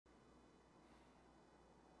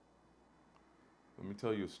Let me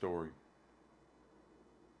tell you a story.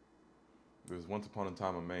 There was once upon a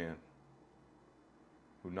time a man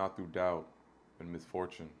who, not through doubt and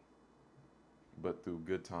misfortune, but through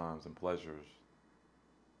good times and pleasures,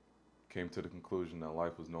 came to the conclusion that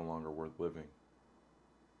life was no longer worth living.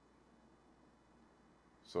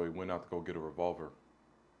 So he went out to go get a revolver.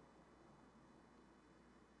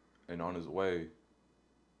 And on his way,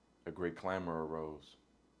 a great clamor arose.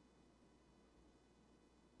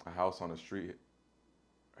 A house on the street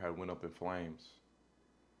had went up in flames.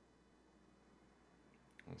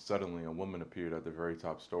 And suddenly a woman appeared at the very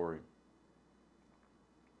top story.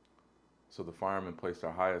 So the firemen placed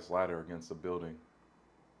their highest ladder against the building,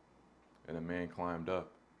 and a man climbed up.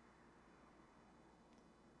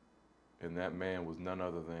 And that man was none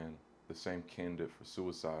other than the same candidate for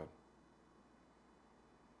suicide.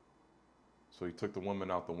 So he took the woman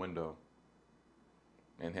out the window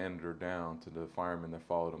and handed her down to the firemen that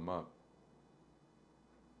followed him up.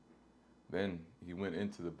 Then he went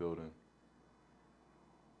into the building,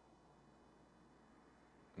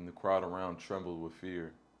 and the crowd around trembled with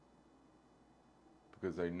fear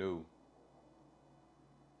because they knew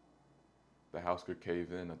the house could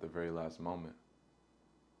cave in at the very last moment.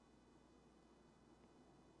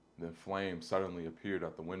 Then flames suddenly appeared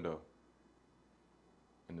at the window,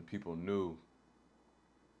 and the people knew,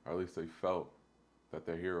 or at least they felt, that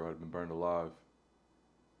their hero had been burned alive.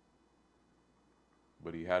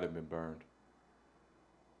 But he hadn't been burned.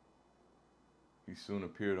 He soon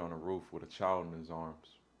appeared on a roof with a child in his arms.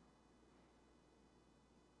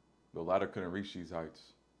 The ladder couldn't reach these heights,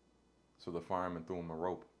 so the fireman threw him a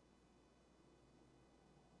rope.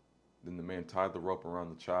 Then the man tied the rope around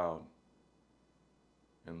the child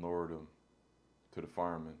and lowered him to the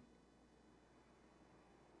firemen.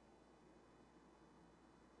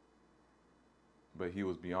 But he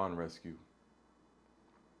was beyond rescue.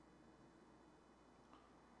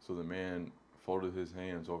 So the man folded his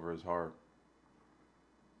hands over his heart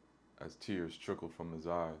as tears trickled from his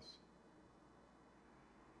eyes.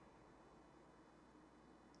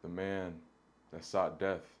 The man that sought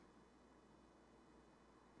death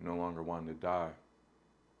no longer wanted to die.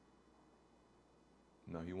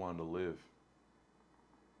 No, he wanted to live.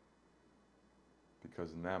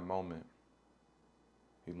 Because in that moment,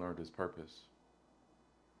 he learned his purpose: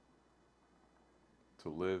 to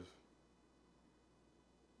live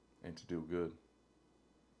and to do good.